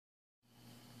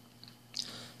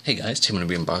Hey guys, today I'm going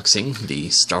to be unboxing the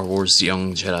Star Wars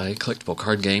Young Jedi collectible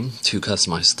card game, 2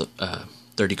 customized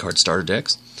 30 card starter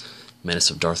decks, Menace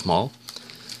of Darth Maul.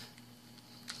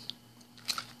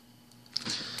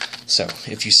 So,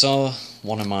 if you saw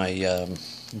one of my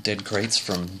dead crates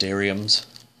from Darium's,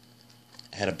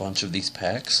 had a bunch of these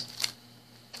packs,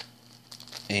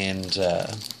 and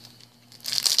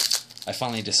I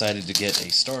finally decided to get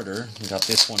a starter, and got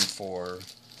this one for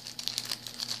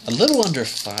a little under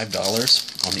 $5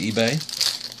 on eBay.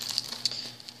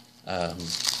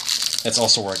 That's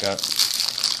also where I got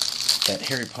that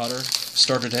Harry Potter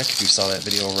starter deck, if you saw that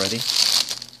video already.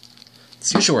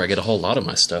 It's usually where I get a whole lot of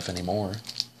my stuff anymore.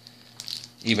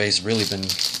 eBay's really been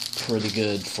pretty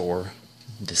good for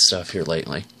this stuff here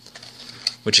lately,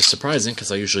 which is surprising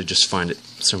because I usually just find it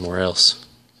somewhere else.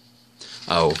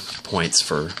 Oh, points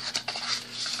for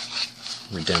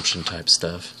redemption type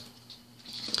stuff.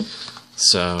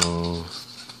 So,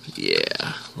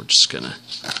 yeah, we're just gonna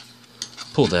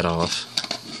pull that off.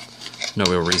 No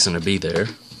real reason to be there.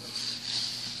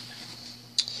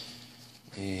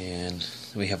 And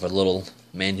we have a little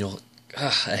manual.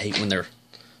 I hate when they're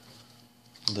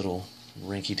little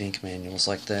rinky-dink manuals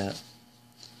like that.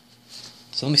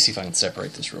 So let me see if I can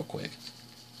separate this real quick.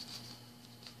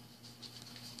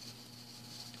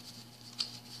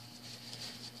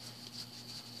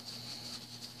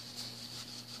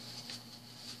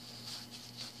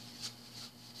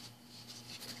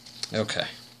 Okay,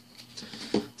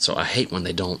 so I hate when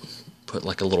they don't put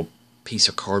like a little piece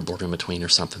of cardboard in between or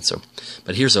something. So,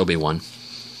 but here's Obi-Wan.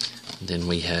 Then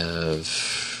we have,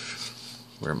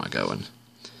 where am I going?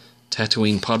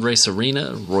 Tatooine Pod Race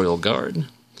Arena, Royal Guard,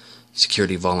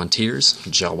 Security Volunteers,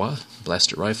 Jawa,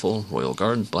 Blaster Rifle, Royal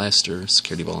Guard, Blaster,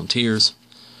 Security Volunteers,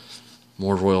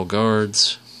 more Royal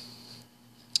Guards,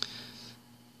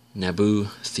 Naboo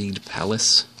Theed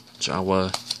Palace,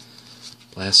 Jawa,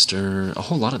 Blaster, a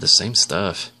whole lot of the same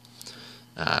stuff.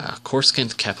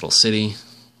 Coruscant, Capital City.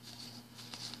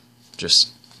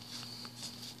 Just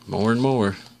more and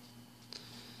more.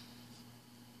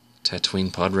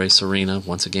 Tatooine Pod Race Arena,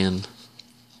 once again.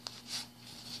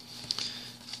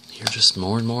 Here, just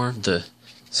more and more the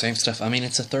same stuff. I mean,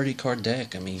 it's a 30 card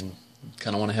deck. I mean,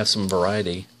 kind of want to have some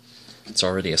variety. It's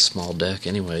already a small deck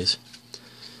anyways.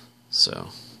 So,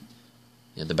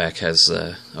 yeah, the back has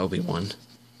Obi-Wan.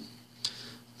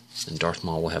 And Darth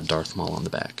Maul will have Darth Maul on the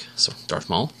back. So, Darth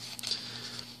Maul.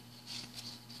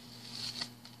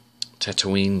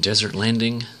 Tatooine Desert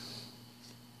Landing.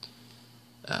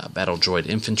 Battle Droid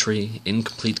Infantry.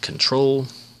 Incomplete Control.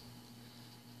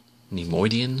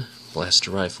 Neimoidian.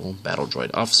 Blaster Rifle. Battle Droid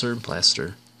Officer.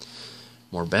 Blaster.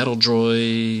 More Battle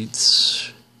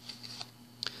Droids.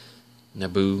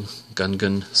 Naboo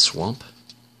Gungan Swamp.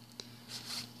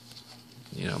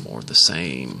 You know, more of the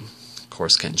same.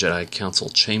 Coruscant Jedi Council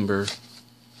Chamber.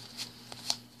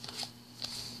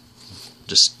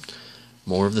 Just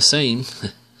more of the same.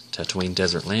 Tatooine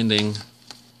Desert Landing.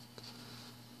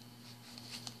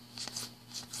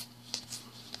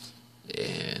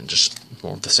 And just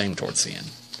more of the same towards the end.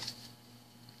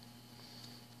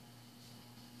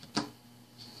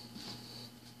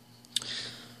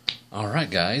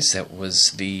 Alright guys, that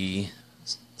was the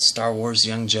Star Wars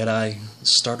Young Jedi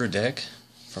starter deck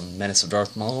from Menace of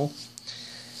Darth Maul.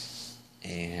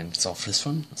 And that's all for this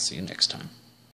one. I'll see you next time.